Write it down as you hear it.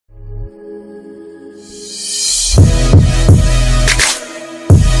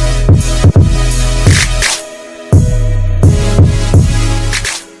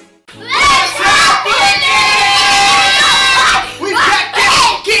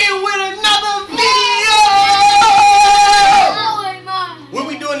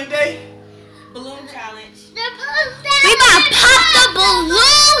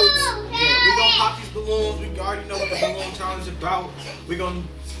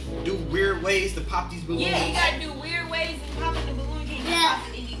do weird ways to pop these balloons? Yeah, you gotta do weird ways and popping the balloon. You can't pop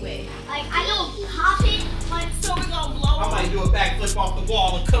it anyway. Like I don't pop it, but So we're gonna blow I might do a backflip off the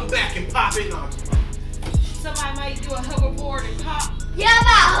wall and come back and pop it. No, Somebody might do a hoverboard and pop. yeah,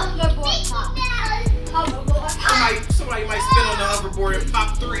 about hoverboard pop. Hoverboard pop. somebody might spin on the hoverboard and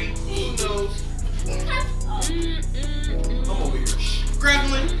pop 3. Who knows? I'm over here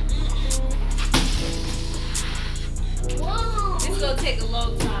scrambling. Whoa. It's gonna take a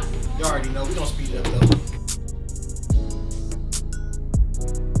long time. You already know we don't speed it up though.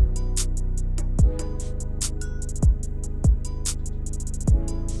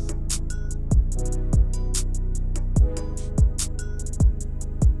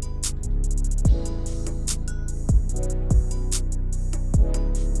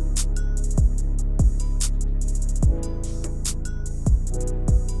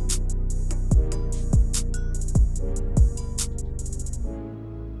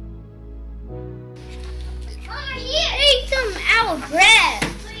 Bread.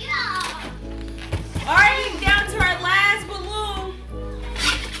 Alright, down to our last balloon.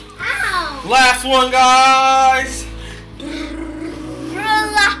 Ow. Last one, guys. No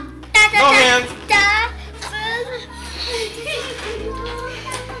hands.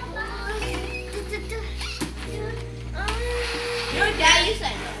 Your dad, you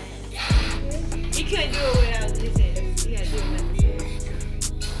said no. He couldn't do it without his hands. You gotta do it with his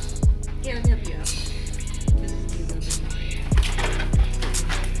hands. Here, let me help you out.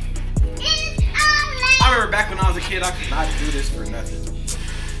 I remember back when I was a kid, I could not do this for nothing.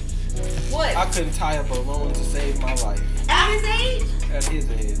 What? I couldn't tie a balloon to save my life. At his age? At his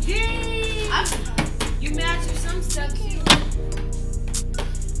age. Dang! You mastered some stuff too.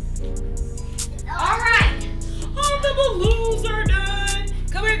 Alright. All the balloons are done.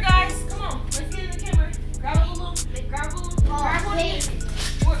 Come here, guys. Come on. Let's get in the camera. Grab a balloon. Grab a balloon.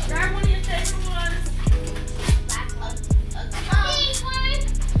 Grab one of your favorite ones.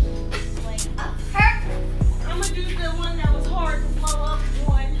 I'm gonna do the one that was hard to blow up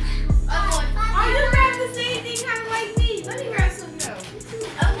one. Oh, you grab the same thing kind of like me. Let me grab some though.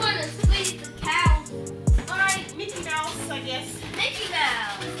 I'm gonna squeeze the cow. Alright, Mickey Mouse, I guess. Mickey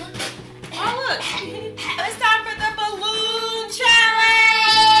Mouse. Oh look, it's time for the balloon challenge!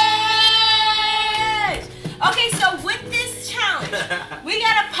 Okay, so with this challenge, we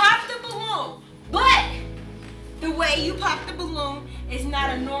gotta pop the balloon. But the way you pop the balloon is not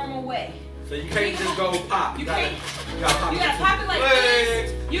a normal way. So you can't just go pop. You gotta pop it like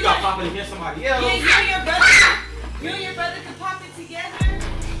this. You gotta pop it against somebody else. You and your brother can pop it together.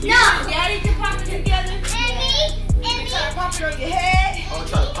 No. Daddy can pop it together. And me. You try to pop it on your head. I'm gonna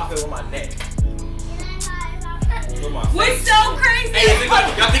try to pop it with my neck. With my What's face. so crazy? Hey,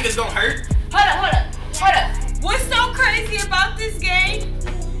 y'all think it's gonna hurt? Hold up. What's so crazy about this game?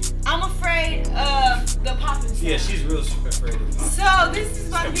 I'm afraid of the popping sound. Yeah, she's real afraid of popping. So this is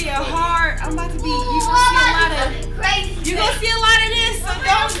about to be a hard. You're gonna see a lot of this. So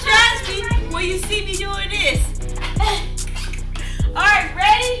don't judge me when you see me doing this. All right,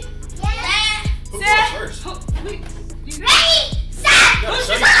 ready? Who goes first? Ready, set. Who's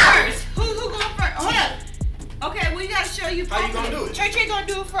first? Who going first? Hold up. Okay, we gotta show you. How you gonna do it? Trey gonna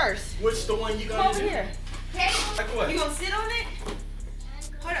do it first. Which the one you Come gonna over do? here. Like what? You gonna sit on it?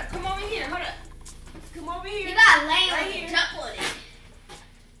 Hold up. Come over here. Hold up. Come over here. You gotta lay on Right it, here. jump on it.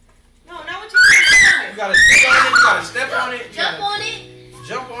 No, not what you doing. You gotta sit on it. You gotta step on it. Jump on it.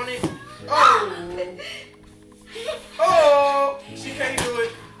 Jump on it. Oh. Oh. She can't do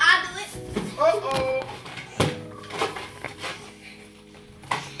it. I do it. Uh-oh.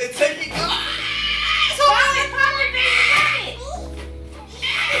 It's taking.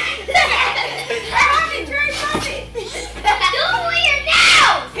 Pop it, Trey, pop it. Do it with your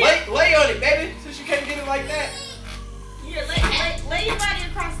nails. Lay on it, baby. Since you can't get it like that. Here, lay your body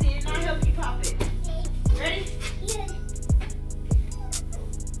across it and I'll help you pop it. Ready?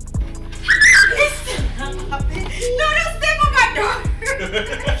 Pop it. No, don't step on my door.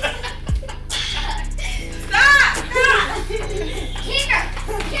 Stop. Kick her.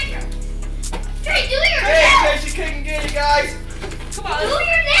 Trey, do your Hey, nails. she couldn't get it, guys. Come Do on.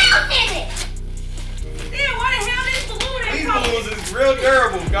 your nails in it. Damn, why the hell this balloon ain't These popping? balloons is real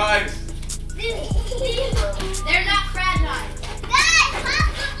durable, guys. They're not fragile. Guys, pop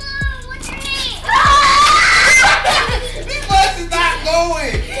the balloon with your hands. This bus is not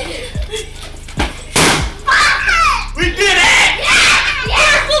going. Pop it. We did it!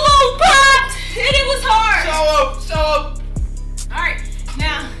 This balloon popped and it was hard. Show up. Alright,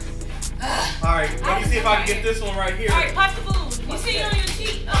 now. Alright, let me see if I can get this one right here. Alright, pop the balloon. You see it on your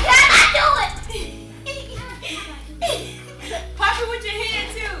cheek. Can I do it? Pop it with your hand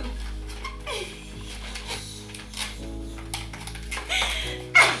too.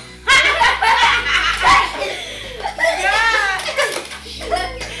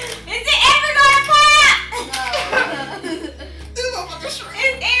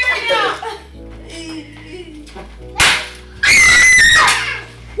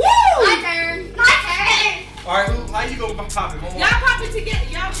 pop it. One more. Y'all pop it together.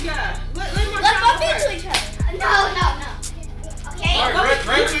 Y'all, yeah. Let's bump into each other. No. Okay. All right,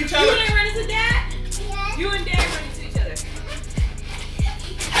 run to each other. You ain't running to Dad? Yes. You and Dad running to each other.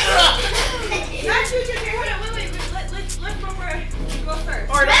 Not you, Junior. Hold on, wait. Let's Bumper go first.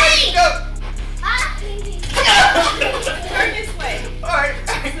 All right, ready? Go. Turn this way. All right.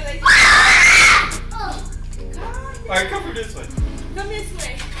 So they All right, come from this way. come this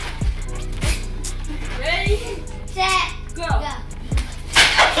way. Ready? Set. Go.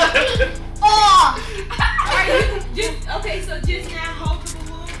 Oh. Alright, okay, so just now hold the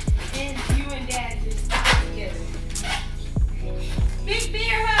balloon and you and Dad just stop together. Big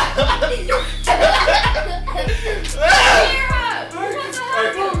beer hug! Beer hug! Who wants a hug?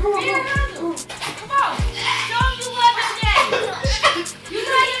 Beer hug! Come on! Show him you love your dad! You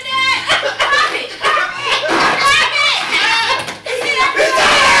love your dad! Pop it! Pop it! Pop it!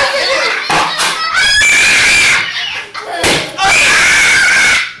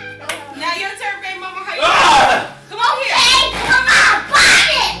 Now your turn, baby mama. How you doing? Come on here. Hey, come on, pop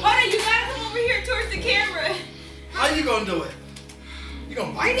it. Hold on, you gotta come over here towards the camera. How you gonna do it? You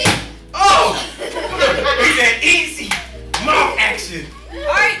gonna bite it? Oh! He said easy. Mouth action.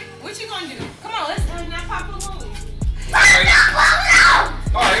 Alright, what you gonna do? Come on, let's now pop balloons.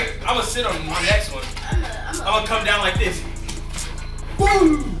 Alright, I'm gonna sit on my next one. I'm gonna come down like this.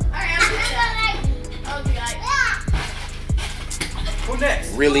 Woo! Who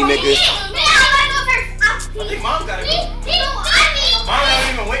next? Really, nigga? I think Mom gotta go. Mom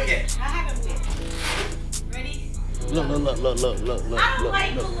hasn't even went yet. I haven't went. Ready? Look. I don't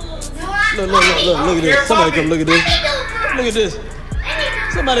like balloons. Look at this. Somebody come look at this. Look at this.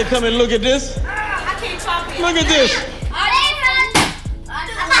 Somebody come and look at this. I can't pop it. Look at this.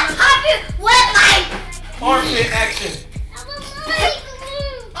 Armpit action.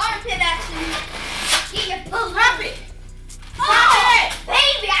 Pop it.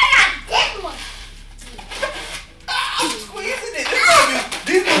 Baby, I got this one. I'm squeezing it.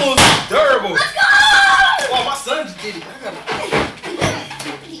 These balloons are durable. Let's go! Oh, my son just did it. I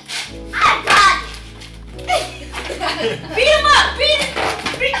got it. Beat him up. Beat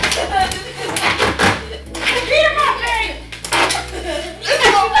him up, babe.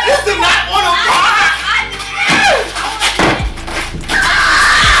 This do not want to pop.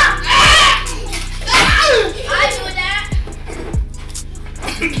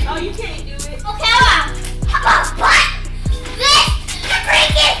 Oh, you can't do it. Okay, how about put this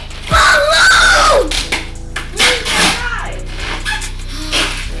freaking balloon? Where's the guy?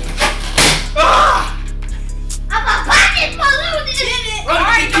 How about put this balloon in it?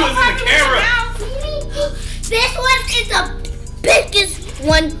 Alright, Don't in pop the it camera. with your mouth. This one is the biggest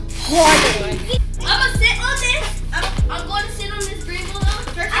one, harder one. I'm gonna sit on this. I'm going to sit on this green balloon.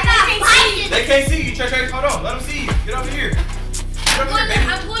 I got pipes. They can't see you, Church. Hold on. Let them see you. Get over here. Get over here, baby.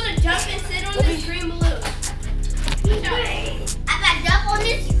 I'm going to jump and sit on this green balloon. I got jump on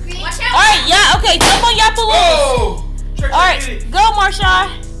this green. Watch out. Alright, yeah, okay, jump on your balloons. Oh! Church, Alright, get it. go, Marshawn.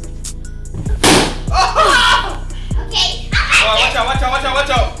 Oh! Okay. Watch out. Watch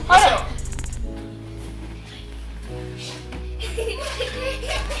out. Hold on.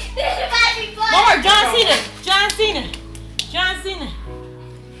 This is about to be fun. More, John Cena.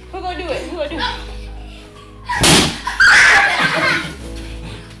 Who gonna do it?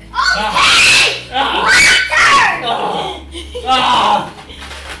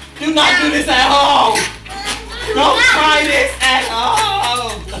 Do not do this at home. Don't try this at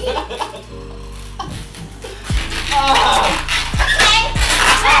home.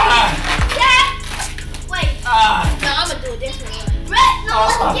 Wait. No, I'm gonna do it this way.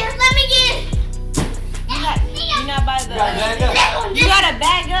 Just let me get it. You're not by the. You Look gotta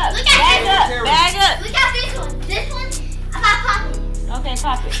bag up. Look at Bag this. up. Bag up. at this one. This one, I'm gonna pop it Okay,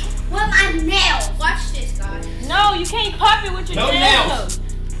 pop it. with my nails. Watch this, guys. No, you can't pop it with your No nails.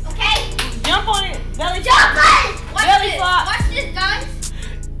 Okay? Jump on it. Belly Jump flop. on it. Watch Belly this. flop. Watch this, guys.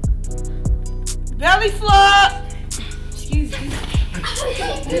 Belly flop. Excuse me.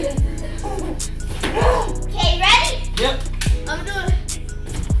 Okay, ready? Yep. I'm doing it.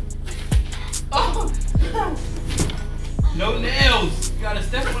 Oh. No nails. You gotta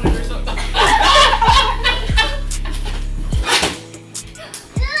step on it or something.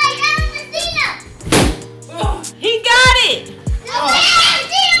 He got it.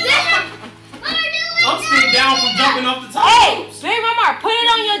 I'm sitting down from jumping off the top. Hey, baby mama, put it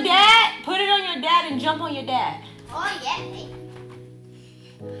on your dad. Put it on your dad and jump on your dad. Oh, yeah.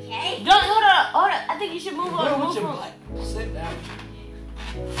 Okay. Don't hold on. I think you should move on. Where Move with your on. butt? Sit down.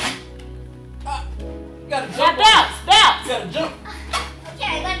 You gotta jump. Now bounce. You gotta jump.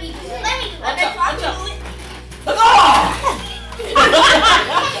 Okay, let me do it. Watch out. it. Oh!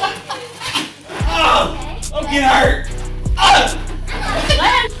 get hurt.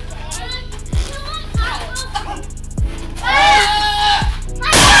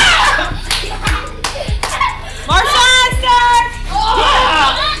 Marshawn, sir!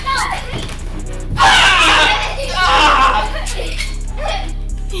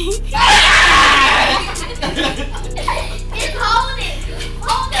 Just hold it.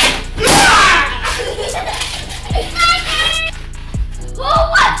 Hold it. Who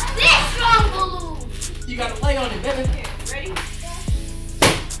wants this strong balloon? You gotta lay on it, baby. Ready?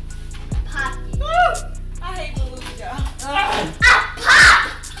 Pop it. I hate balloons, y'all. Pop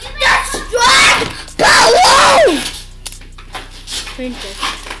the strong balloon. Princess.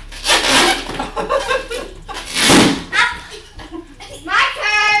 My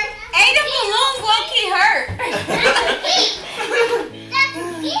turn. Ain't the balloon low-key hurt?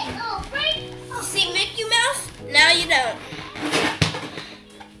 See Mickey Mouse? Now you don't.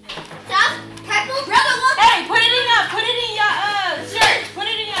 Stop. Purple. Brother, look. Hey, put it in your shirt. Put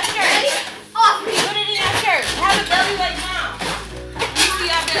it in your shirt. Off me. Put it in your shirt. Have a belly like mom. Let me see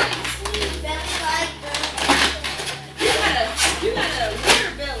your belly. You got a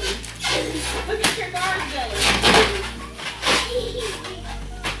weird belly. Look at your guard's belly.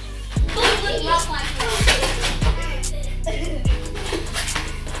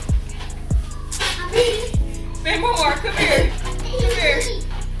 Bit more. Come here. Come here.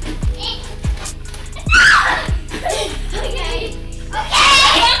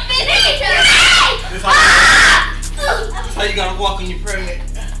 That's how you gotta walk when you're pregnant.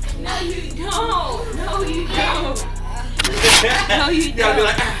 No, you don't. No, you don't. No, you You gotta be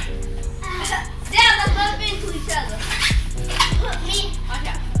like, Now let's bump into each other. Me.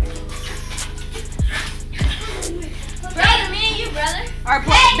 Okay. Brother, me and you, brother. Alright,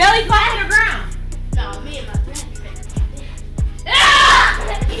 put belly flat on the ground. No, me and my brother.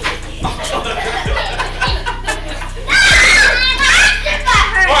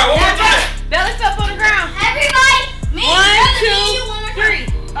 alright, one more time. Belly flip on the ground. Everybody, me and 1, brother, me and 2, you, one more 3.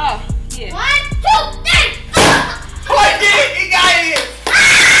 Oh, yeah. 1, 2, 3. Oh, I did it. He got it.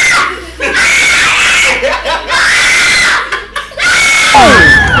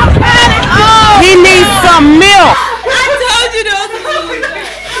 He needs some milk. I told you those balloons hurt.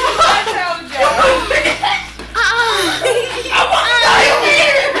 I told you. I want to die over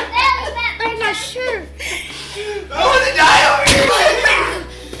here. I'm not sure. I want to die over here.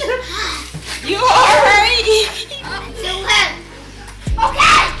 You alright?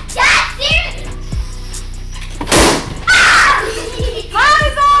 Okay, that's serious.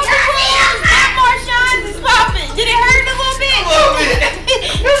 Mine's on the balloons. That Marshawn is popping. Did it hurt a little bit? A little bit.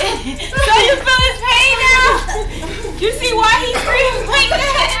 So you feel his pain now? You see why he's screaming like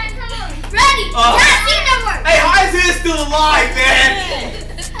that? Ready? Can't see no more. Hey, how is his still alive, man?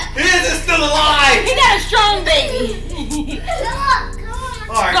 His is still alive. He got a strong baby. Come on.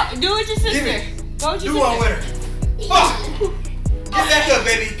 Alright, Go, do it with your Give sister. me. Go with do your one sister. with her. Oh. Get back up,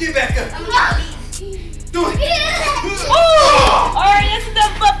 baby. Get back up. Do it. Ooh. Alright, that's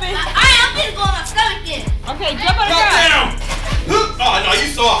enough pupping. I'm gonna go on my stomach then. Okay, jump on the Drop ground. down. Oh, no, you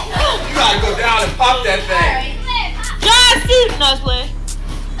soft. You gotta go down and pop that thing. John C. No, it's playing.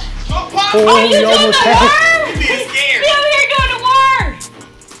 Go pop. Oh, You you doing almost the had it. word? He being scared. He over here doing the word.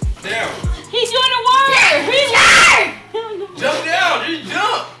 Down. He's doing the word. Jump down. Just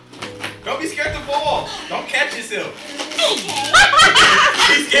jump. Don't be scared to fall. Don't catch yourself.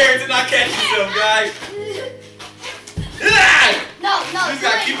 Be scared to not catch yourself, guys. No. You just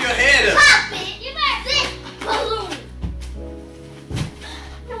gotta keep your head up. Pop it. You better sit. Balloon.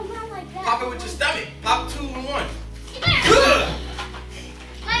 No, not like that. Pop it with your stomach. Pop 2 in 1. You better. Good.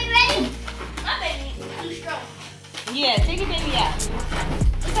 Are you ready? My baby is too strong. Yeah, take your baby out.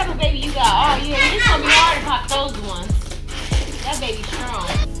 What type of baby you got? Oh, yeah, it's gonna be hard to pop those ones. That baby's strong.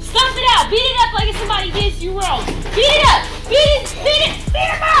 Stomp it out. Beat it up like if somebody did you wrong. Beat it up. Beat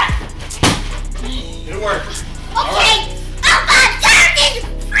him up. It worked. Okay. I'm gonna turn this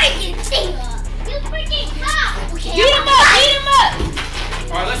freaking thing up. You freaking stop. Okay. Beat him up. Beat him up.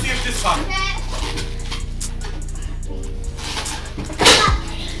 Alright, let's see if this pops.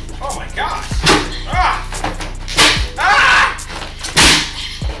 Oh my gosh.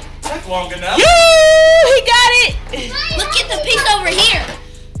 That's long enough. He got it. Look at the piece over here.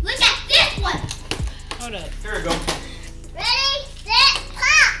 Look at this one. Hold up. Here we go. Ready, set,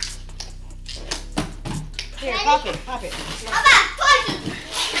 pop. Here, pop it. Pop it. How about poison?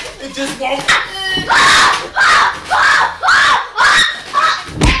 It just won't.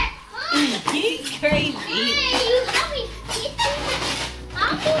 He's crazy.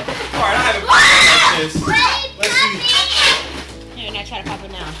 Alright, I haven't popped it like this. Let's see. Here, now try to pop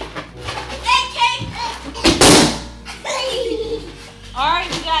it now.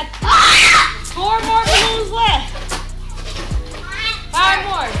 got 4 more balloons left. 5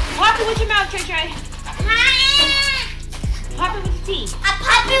 more. Pop it with your mouth, Trey Trey. Pop it with your teeth. I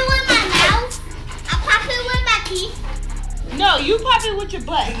pop it with my mouth. I pop it with my teeth. No, you pop it with your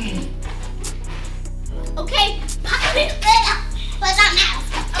butt. Okay, pop it with my mouth.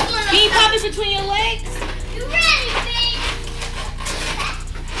 Can you pop it between your legs? You ready, babe?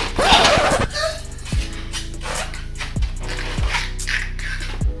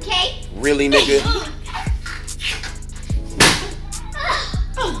 Okay. Really, nigga?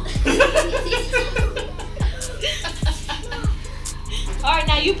 Alright,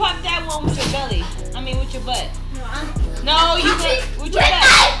 now you pop that one with your belly. I mean with your butt. No, you put with your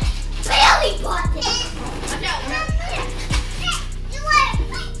butt. Belly button.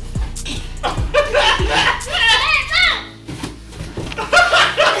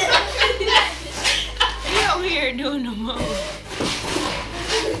 You over here doing the most.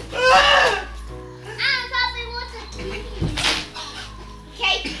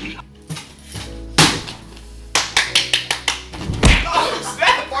 Okay. Oh,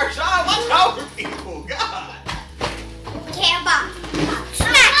 snap, Marshawn. Watch out for people. God. Camera.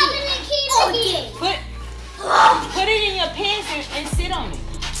 Smack it. Okay. Put it in your pants and sit on it.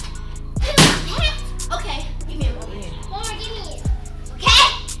 Okay. Give me a moment. Mama, give me it. Okay?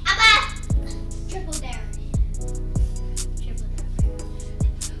 I'm a triple dare.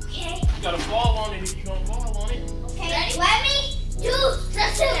 Okay. You gotta fall on it if you're gonna fall on it. Okay. Ready? Let me do the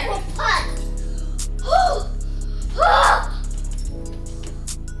super punch.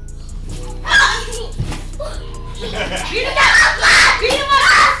 Beat him up! Beat him up!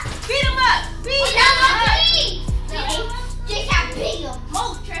 Beat him up! Beat him up! Just have big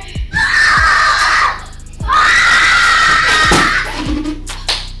emotion.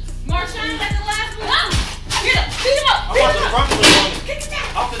 Marshawn got the last one. Beat him! Beat him up! I'm about to front flip on it.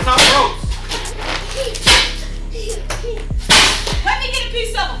 Off the top ropes. Let me get a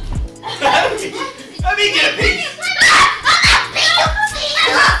piece of him. Let me get a piece.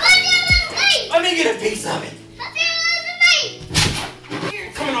 Let me get a piece of it.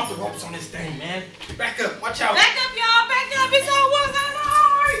 Coming off the ropes on this thing, man. Back up. Watch out. Back up, y'all. Back up. It's on one side.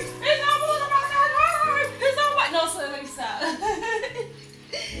 It's on one side. It's on one. No, sir. Let me stop.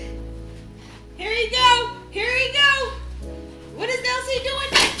 Here you go. Here you go. What is Elsie doing?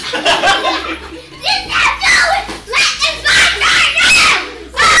 This not going. Let this man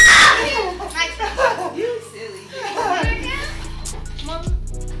You silly.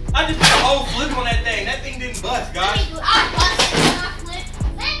 I just did a whole flip on that thing. That thing didn't bust, guys.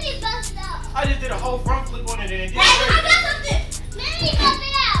 I just did a whole front flip on it and it didn't Hey, I work. got something. Let me bust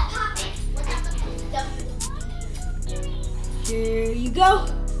it out. Pop it. Here you go.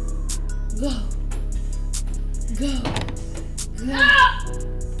 Go. Go. Go.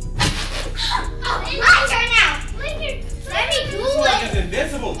 Oh, it's my turn now. Let me do This one is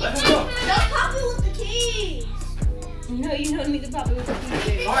invincible. Let him go. Don't pop it with the keys. No, you don't need to pop it with the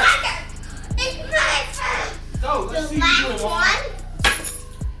key. All right. It's my turn. Go. Let's The see you last doing one.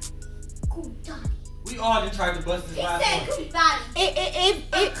 Cool Daddy. We all done tried to bust this It last said one. Cool Daddy.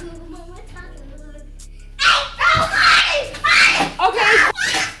 Okay.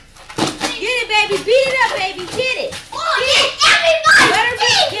 Get it, baby. Beat it up, baby. Get it. Everybody, Let her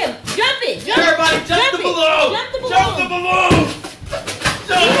beat him. Jump it. Jump it. Everybody jump the it. balloon. Jump the balloon. Jump the balloon.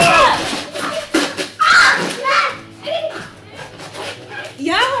 Jump up.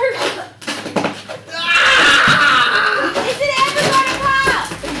 Y'all heard. Is it everybody pop?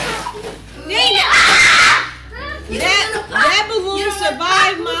 That balloon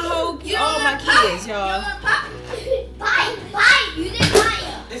survived my whole, all my kids, y'all. Bite. You didn't bite.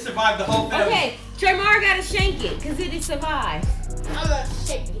 It survived the whole family. Okay, Tremar gotta shank it, cause it did survive. I'm gonna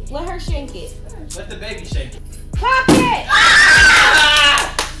shake it. Let her shank it. Let the baby shake it. Pop it!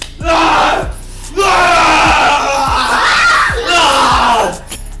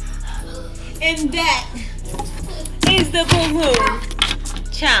 And that is the balloon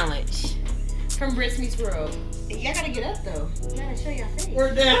challenge from Britt's Meets World. Y'all gotta get up though. You gotta show your face.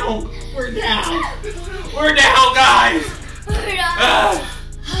 We're down. We're down. We're down, guys. Get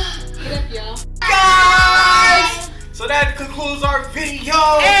up, y'all. Guys! So that concludes our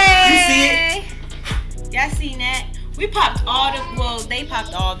video. You see it? Y'all seen that? We popped all the, well, they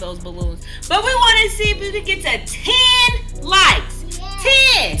popped all those balloons. But we want to see if we can get to 10 likes.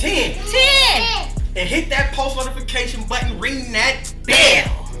 10. 10. And hit that post notification button, ring that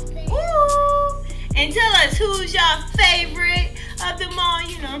bell. Woo. And tell us who's your favorite of them all.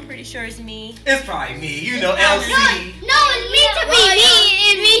 You know, I'm pretty sure it's me. It's probably me, you know, LC. No, it's me to be me.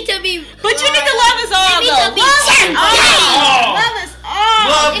 It's me to be. But you need to love us all, though. Love us all. Love us all.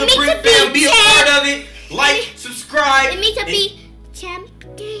 love the Brent fam. Be a part of it. Like, subscribe. It means to be champ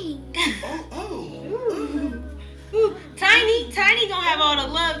gang. Ooh. Tiny gonna have all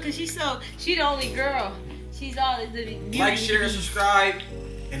the love because she the only girl. She's all the like, share, and subscribe.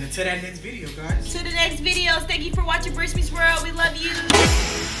 And until that next video, guys. To the next videos. Thank you for watching Brispy's World. We love you.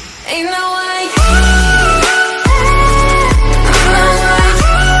 Ain't no way.